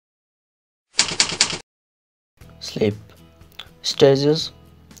sleep stages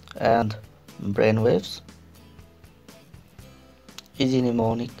and brainwaves, easy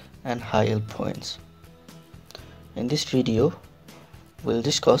mnemonic and high yield points. In this video, we'll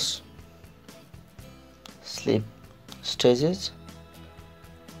discuss sleep stages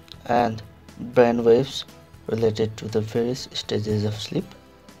and brainwaves related to the various stages of sleep.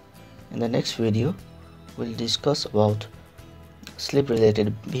 In the next video, we'll discuss about sleep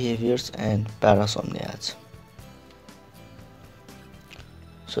related behaviors and parasomnias.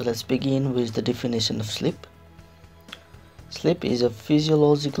 So let's begin with the definition of sleep. Sleep is a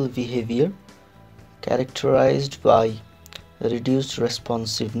physiological behavior characterized by reduced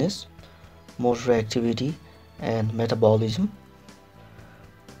responsiveness, motor activity, and metabolism.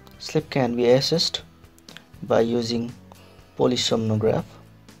 Sleep can be assessed by using polysomnograph,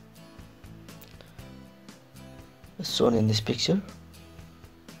 as shown in this picture.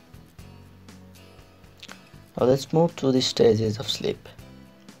 Now let's move to the stages of sleep.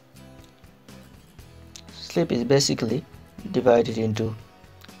 Sleep is basically divided into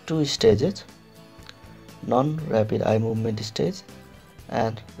two stages: non-rapid eye movement stage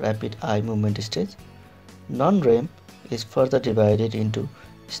and rapid eye movement stage. Non-REM is further divided into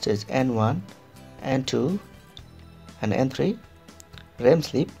stage N1, N2 and N3. REM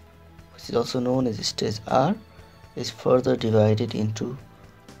sleep, which is also known as stage R, is further divided into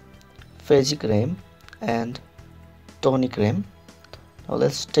phasic REM and tonic REM. Now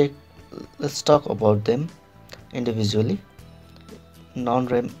let's talk about them individually.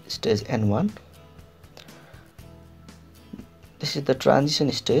 Non-REM stage N1. This is the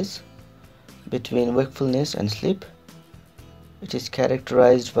transition stage between wakefulness and sleep. It is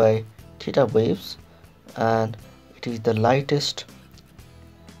characterized by theta waves and it is the lightest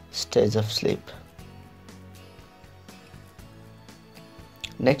stage of sleep.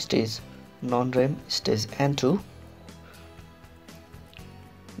 Next is non-REM stage N2.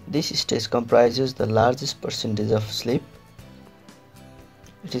 This stage comprises the largest percentage of sleep.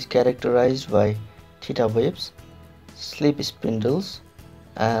 It is characterized by theta waves, sleep spindles,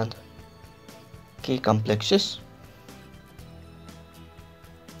 and K complexes.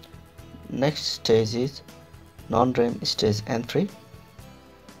 Next stage is non-REM stage N3.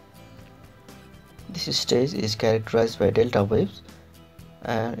 This stage is characterized by delta waves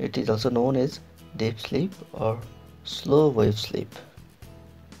and it is also known as deep sleep or slow wave sleep.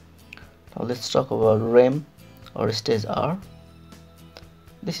 Now let's talk about REM or stage R.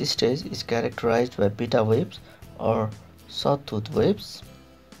 This stage is characterized by beta waves or sawtooth waves.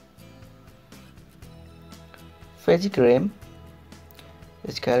 Phasic REM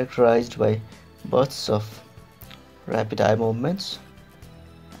is characterized by bursts of rapid eye movements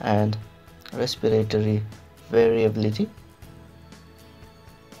and respiratory variability,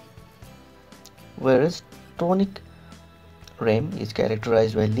 whereas tonic REM is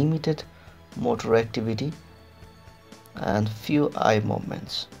characterized by limited motor activity and few eye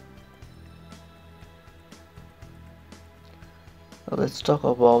movements. Now let's talk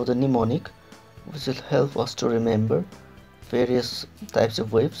about the mnemonic, which will help us to remember various types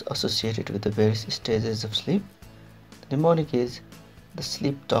of waves associated with the various stages of sleep. The mnemonic is the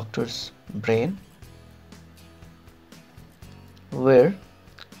sleep doctor's brain, where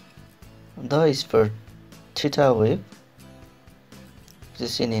the is for theta wave, which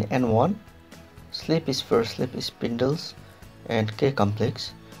is seen in N1, sleep is for sleep spindles and K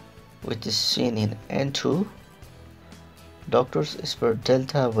complex, which is seen in N2, doctors is for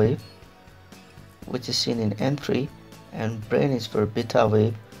delta wave, which is seen in N3, and brain is for beta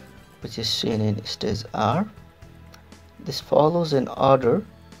wave, which is seen in stage R. This follows in order: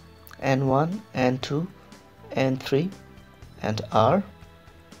 N1, N2, N3 and R.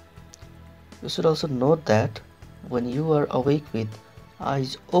 You should also note that when you are awake with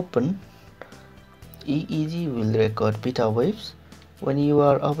eyes open, EEG will record beta waves. When you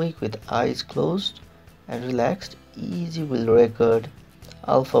are awake with eyes closed and relaxed, EEG will record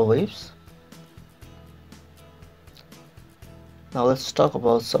alpha waves. Now let's talk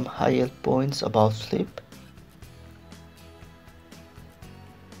about some high yield points about sleep.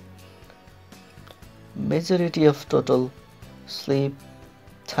 Majority of total sleep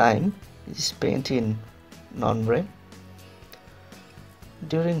time is spent in non-REM.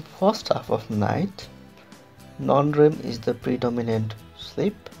 During first half of night, non-REM is the predominant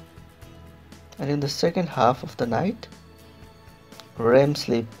sleep, and in the second half of the night, REM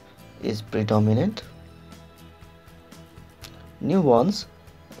sleep is predominant. Newborns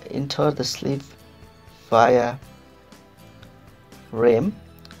enter the sleep via REM,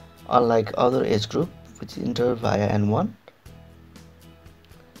 unlike other age group which enter via N1.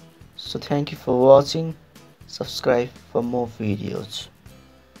 So thank you for watching. Subscribe for more videos.